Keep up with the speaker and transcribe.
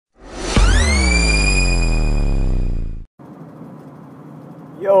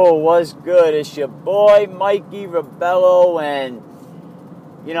Yo, what's good? It's your boy Mikey Rebello, and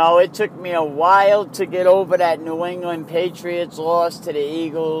it took me a while to get over that New England Patriots loss to the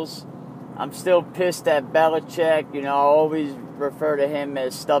Eagles. I'm still pissed at Belichick. I always refer to him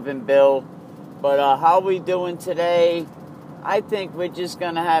as Stubborn Bill. But how we doing today? I think we're just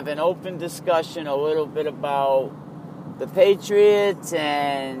going to have an open discussion a little bit about the Patriots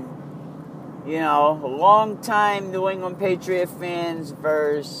and long-time New England Patriot fans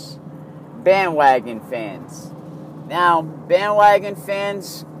versus bandwagon fans. Now, bandwagon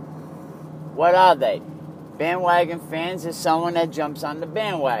fans, what are they? Bandwagon fans is someone that jumps on the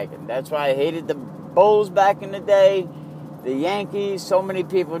bandwagon. That's why I hated the Bulls back in the day, the Yankees. So many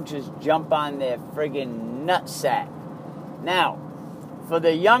people just jump on their friggin' nutsack. Now, for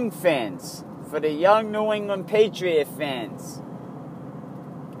the young fans, for the young New England Patriot fans,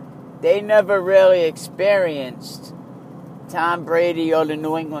 they never really experienced Tom Brady or the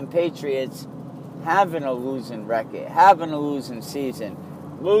New England Patriots having a losing record, having a losing season,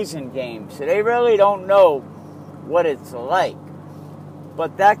 losing games. So they really don't know what it's like.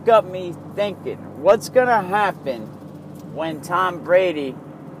 But that got me thinking, what's going to happen when Tom Brady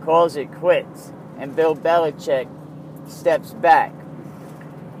calls it quits and Bill Belichick steps back?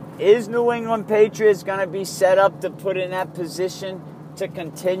 Is New England Patriots going to be set up to put in that position to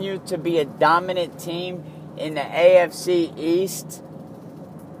continue to be a dominant team in the AFC East,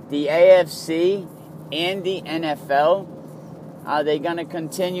 the AFC, and the NFL? Are they going to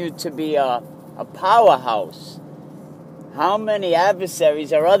continue to be a powerhouse? How many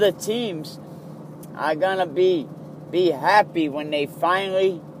adversaries or other teams are going to be happy when they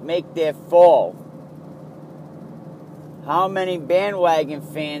finally make their fall? How many bandwagon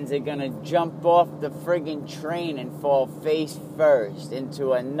fans are going to jump off the friggin' train and fall face first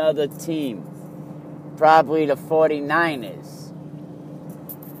into another team? Probably the 49ers.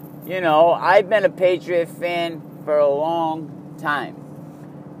 I've been a Patriot fan for a long time.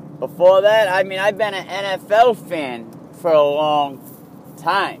 Before that, I've been an NFL fan for a long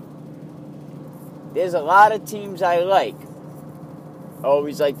time. There's a lot of teams I like.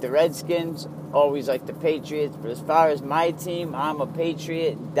 Always like the Redskins, always like the Patriots, but as far as my team, I'm a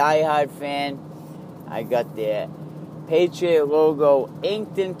Patriot diehard fan. I got their Patriot logo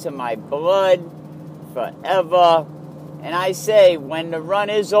inked into my blood forever. And I say, when the run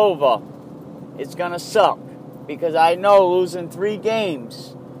is over, it's going to suck. Because I know losing 3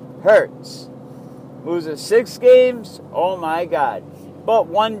 games hurts. Losing 6 games, oh my God. But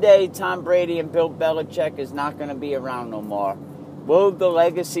one day, Tom Brady and Bill Belichick is not going to be around no more. Will the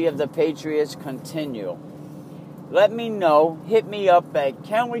legacy of the Patriots continue? Let me know. Hit me up at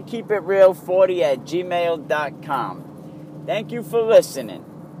canwekeepitreal40@gmail.com. Thank you for listening.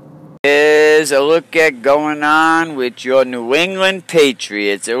 Here's a look at going on with your New England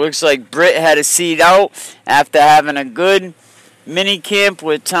Patriots. It looks like Britt had a seat out after having a good mini camp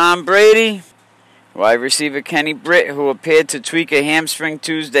with Tom Brady. Wide receiver Kenny Britt, who appeared to tweak a hamstring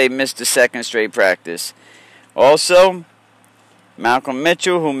Tuesday, missed the second straight practice. Also, Malcolm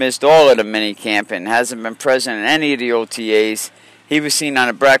Mitchell, who missed all of the minicamp and hasn't been present in any of the OTAs, he was seen on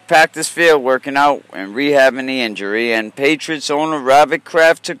a practice field working out and rehabbing the injury. And Patriots owner Robert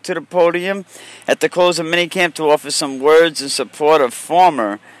Kraft took to the podium at the close of minicamp to offer some words in support of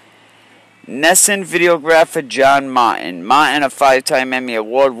former NESN videographer John Martin. Martin, a 5-time Emmy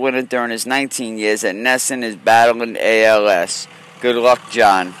Award winner during his 19 years at NESN, is battling ALS. Good luck,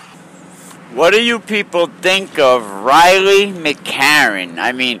 John. What do you people think of Riley McCarron?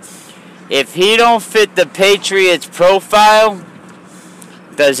 If he don't fit the Patriots profile,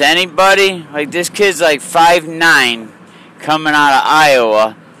 does anybody? This kid's 5'9", coming out of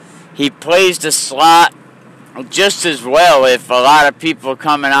Iowa. He plays the slot just as well if a lot of people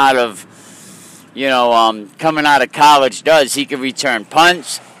coming out of college does. He can return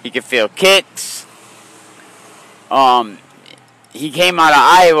punts. He can field kicks. He came out of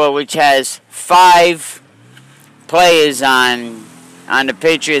Iowa, which has 5 players on the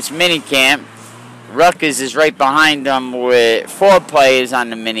Patriots minicamp. Rutgers is right behind them with 4 players on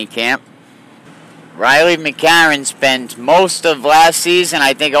the minicamp. Riley McCarron spent most of last season,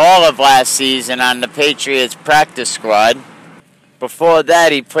 I think all of last season, on the Patriots practice squad. Before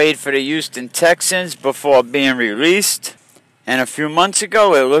that, he played for the Houston Texans before being released. And a few months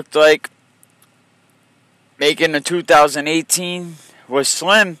ago, it looked like making the 2018 was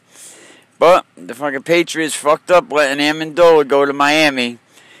slim. But the fucking Patriots fucked up letting Amendola go to Miami.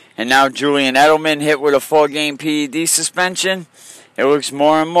 And now Julian Edelman hit with a 4-game PED suspension. It looks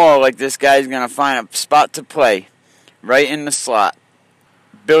more and more like this guy's going to find a spot to play right in the slot.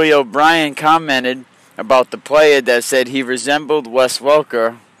 Billy O'Brien commented about the player that said he resembled Wes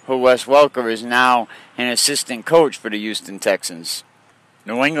Welker, who Wes Welker is now an assistant coach for the Houston Texans.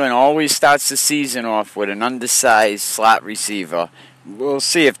 New England always starts the season off with an undersized slot receiver. We'll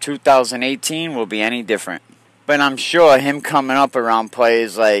see if 2018 will be any different. But I'm sure him coming up around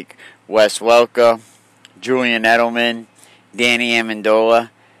players like Wes Welker, Julian Edelman, Danny Amendola,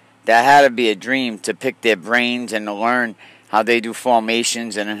 that had to be a dream to pick their brains and to learn how they do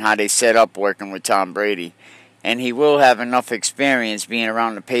formations and how they set up working with Tom Brady. And he will have enough experience being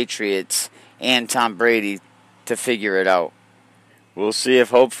around the Patriots and Tom Brady to figure it out. We'll see if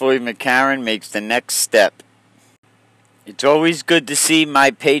hopefully McCarron makes the next step. It's always good to see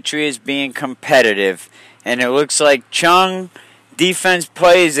my Patriots being competitive. And it looks like Chung, defense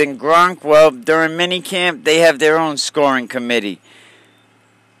plays, and Gronk, well, during minicamp, they have their own scoring committee.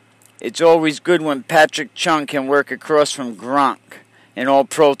 It's always good when Patrick Chung can work across from Gronk, an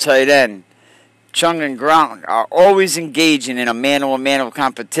all-pro tight end. Chung and Gronk are always engaging in a man-to-man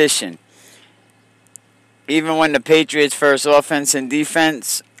competition. Even when the Patriots' first offense and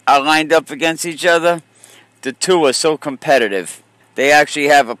defense are lined up against each other, the two are so competitive. They actually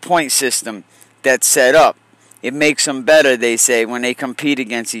have a point system that's set up. It makes them better, they say, when they compete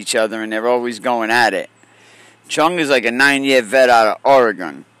against each other and they're always going at it. Chung is like a 9-year vet out of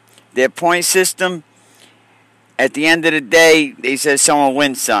Oregon. Their point system, at the end of the day, they say someone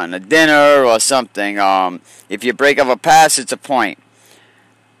wins something, a dinner or something. If you break up a pass, it's a point.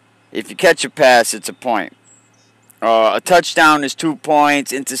 If you catch a pass, it's a point. A touchdown is 2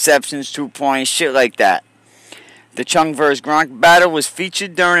 points, interceptions 2 points, shit like that. The Chung vs. Gronk battle was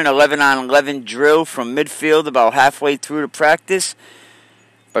featured during an 11-on-11 drill from midfield about halfway through the practice.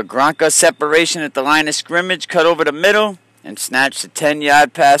 But Gronk got separation at the line of scrimmage, cut over the middle, and snatched a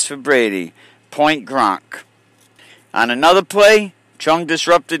 10-yard pass for Brady. Point Gronk. On another play, Chung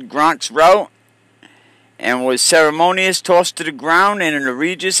disrupted Gronk's route and was ceremonious tossed to the ground in an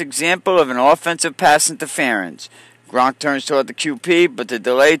egregious example of an offensive pass interference. Gronk turns toward the QP, but the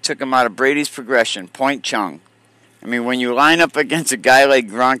delay took him out of Brady's progression. Point Chung. I mean, when you line up against a guy like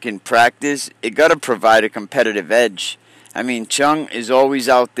Gronk in practice, it got to provide a competitive edge. I mean, Chung is always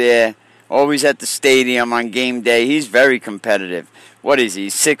out there, always at the stadium on game day. He's very competitive. What is he,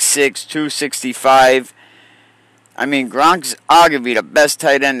 6'6", 265? I mean, Gronk's arguably the best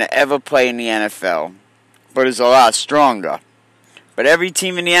tight end to ever play in the NFL, but is a lot stronger. But every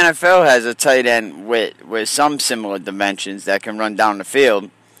team in the NFL has a tight end with some similar dimensions that can run down the field.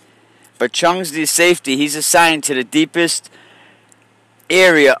 But Chung's the safety. He's assigned to the deepest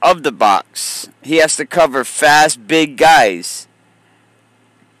area of the box. He has to cover fast, big guys.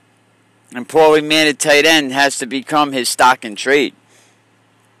 And poorly managed tight end has to become his stock and trade.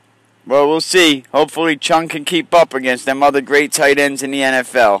 Well, we'll see. Hopefully Chung can keep up against them other great tight ends in the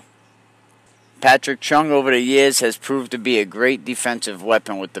NFL. Patrick Chung over the years has proved to be a great defensive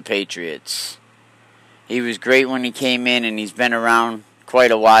weapon with the Patriots. He was great when he came in, and he's been around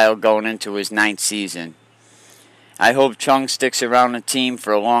quite a while going into his 9th season. I hope Chung sticks around the team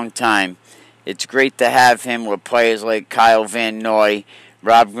for a long time. It's great to have him with players like Kyle Van Noy,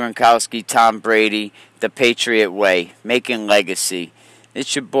 Rob Gronkowski, Tom Brady, the Patriot way, making legacy.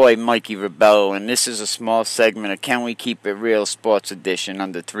 It's your boy Mikey Rebello, and this is a small segment of Can We Keep It Real Sports Edition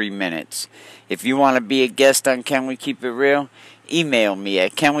under 3 minutes. If you want to be a guest on Can We Keep It Real, email me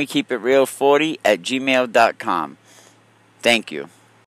at canwekeepitreal40@gmail.com. Thank you.